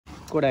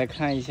过来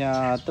看一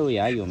下豆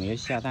芽有没有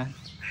下蛋。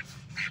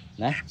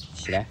来，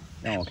起来，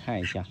让我看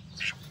一下。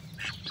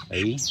哎，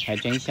还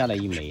真下了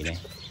一枚嘞，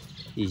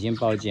已经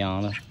爆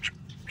浆了。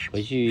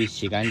回去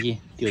洗干净，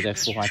丢在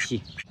孵化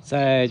器。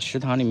在池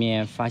塘里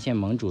面发现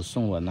盟主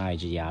送我那一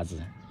只鸭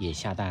子也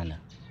下蛋了。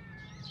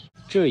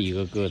这一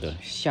个个的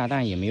下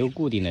蛋也没有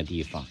固定的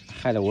地方，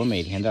害得我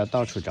每天都要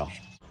到处找。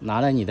拿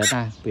了你的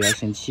蛋，不要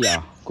生气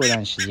啊！过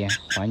段时间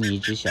还你一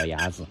只小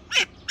鸭子。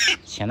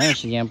前段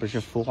时间不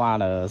是孵化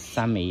了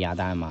3枚鸭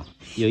蛋吗？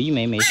有1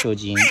枚没受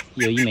精，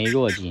有1枚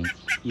弱精，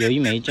有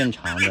1枚正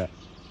常的，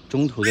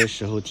中途的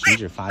时候停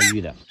止发育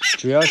的。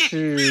主要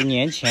是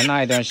年前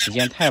那一段时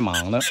间太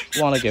忙了，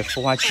忘了给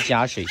孵化器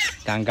加水，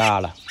尴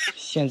尬了。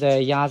现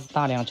在鸭子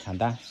大量产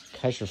蛋，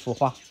开始孵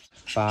化，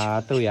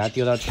把豆芽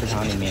丢到池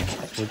塘里面，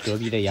和隔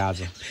壁的鸭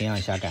子培养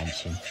一下感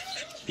情。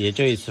别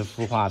这一次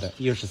孵化的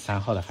又是3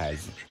号的孩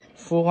子。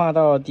孵化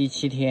到第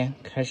7天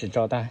开始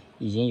照蛋，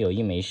已经有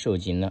1枚受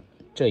精了，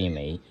这1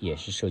枚也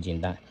是受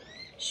精蛋，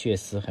血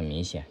丝很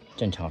明显，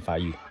正常发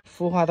育。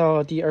孵化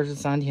到第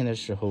23天的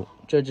时候，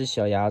这只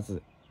小鸭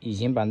子已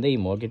经把内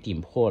膜给顶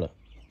破了，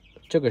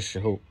这个时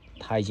候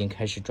它已经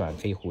开始转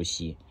肺呼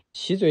吸。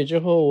起嘴之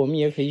后，我们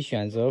也可以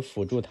选择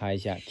辅助它一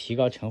下，提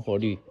高成活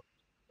率，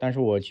但是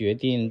我决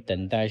定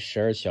等待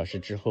12小时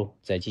之后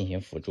再进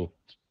行辅助，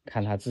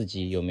看它自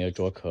己有没有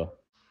着壳。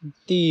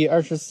第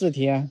24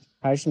天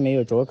还是没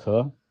有着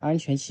壳，安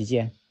全起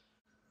见，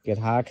给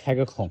它开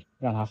个孔，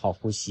让它好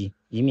呼吸，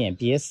以免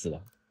憋死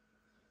了。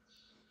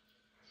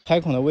开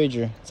孔的位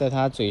置在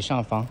它嘴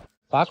上方，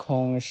把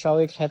孔稍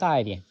微开大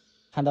一点，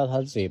看到它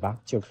的嘴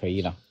巴就可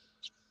以了。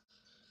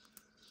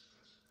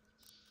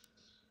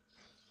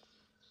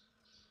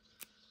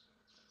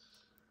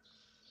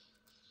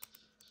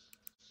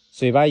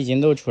嘴巴已经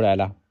露出来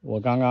了，我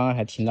刚刚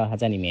还听到它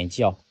在里面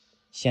叫，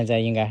现在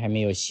应该还没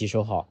有吸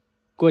收好。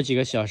过几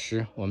个小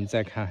时我们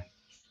再看。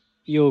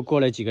又过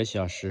了几个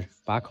小时，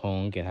把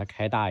孔给它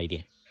开大一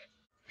点，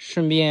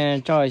顺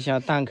便照一下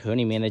蛋壳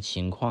里面的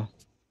情况。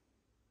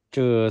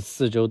这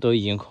4周都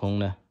已经空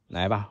了，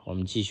来吧，我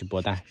们继续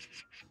剥蛋。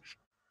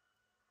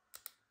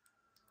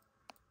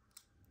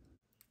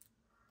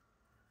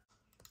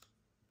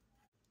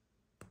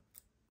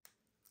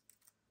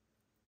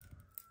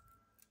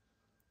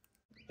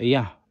哎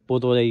呀，剥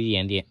多了一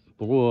点点，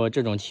不过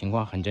这种情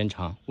况很正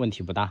常，问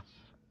题不大。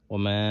我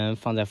们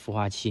放在孵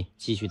化器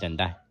继续等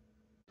待。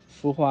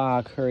孵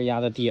化科尔鸭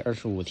的第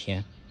25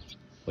天，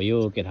我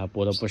又给它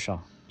剥了不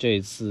少，这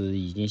一次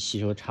已经吸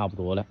收差不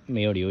多了，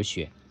没有流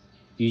血。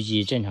预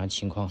计正常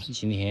情况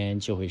今天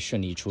就会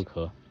顺利出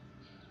壳。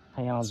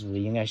看样子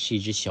应该是一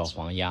只小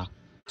黄鸭，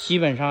基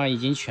本上已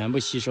经全部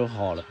吸收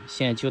好了，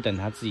现在就等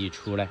它自己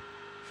出来。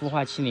孵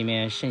化器里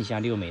面剩下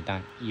6枚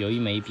蛋，有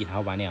1枚比它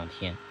晚2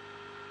天，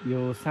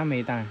有3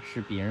枚蛋是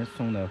别人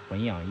送的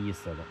混养异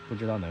色的，不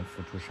知道能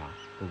孵出啥，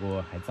不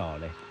过还早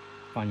嘞，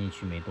放进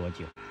去没多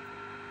久。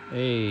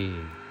哎，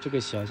这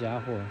个小家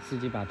伙自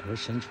己把头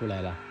伸出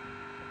来了，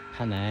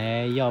看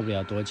来要不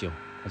了多久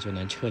它就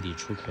能彻底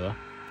出壳。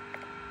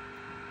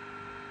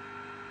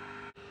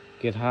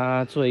给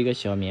它做一个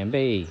小棉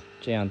被，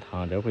这样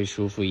躺着会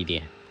舒服一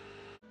点。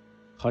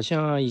好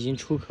像已经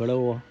出壳了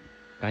哦，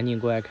赶紧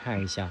过来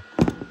看一下。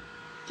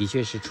的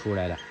确是出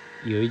来了，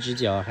有1只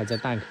脚还在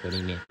蛋壳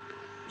里面，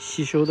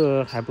吸收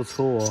的还不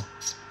错哦。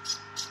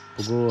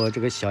不过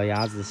这个小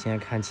鸭子现在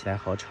看起来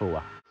好丑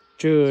啊。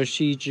这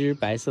是一只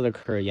白色的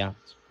科尔鸭，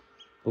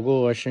不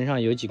过身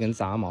上有几根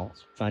杂毛，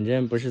反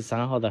正不是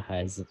3号的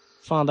孩子。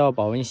放到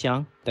保温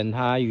箱，等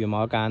它羽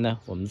毛干了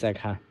我们再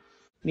看。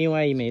另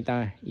外1枚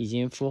蛋已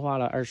经孵化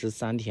了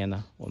23天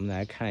了，我们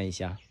来看一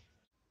下。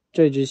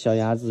这只小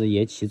鸭子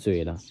也起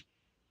嘴了，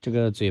这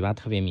个嘴巴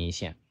特别明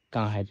显，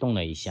刚还动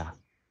了一下。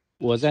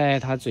我在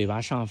它嘴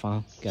巴上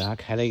方给它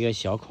开了一个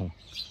小孔，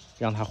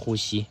让它呼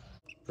吸。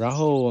然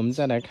后我们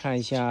再来看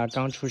一下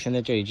刚出生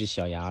的这一只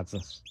小鸭子，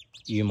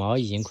羽毛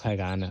已经快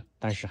干了，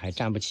但是还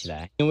站不起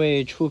来，因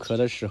为出壳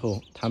的时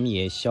候它们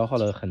也消耗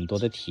了很多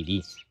的体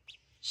力。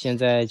现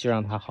在就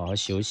让它好好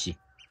休息。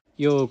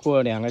又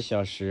过2个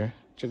小时，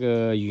这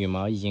个羽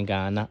毛已经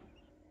干了，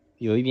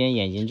有一边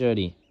眼睛这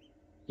里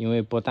因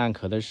为剥蛋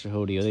壳的时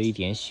候流了一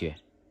点血，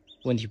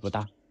问题不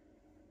大，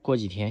过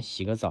几天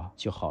洗个澡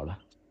就好了。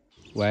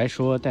我还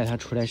说带它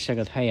出来晒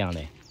个太阳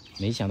嘞，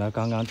没想到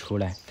刚刚出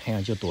来太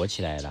阳就躲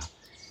起来了，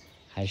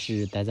还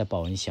是待在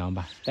保温箱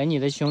吧。等你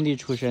的兄弟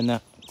出生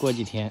了，过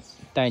几天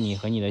带你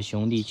和你的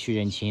兄弟去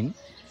认亲。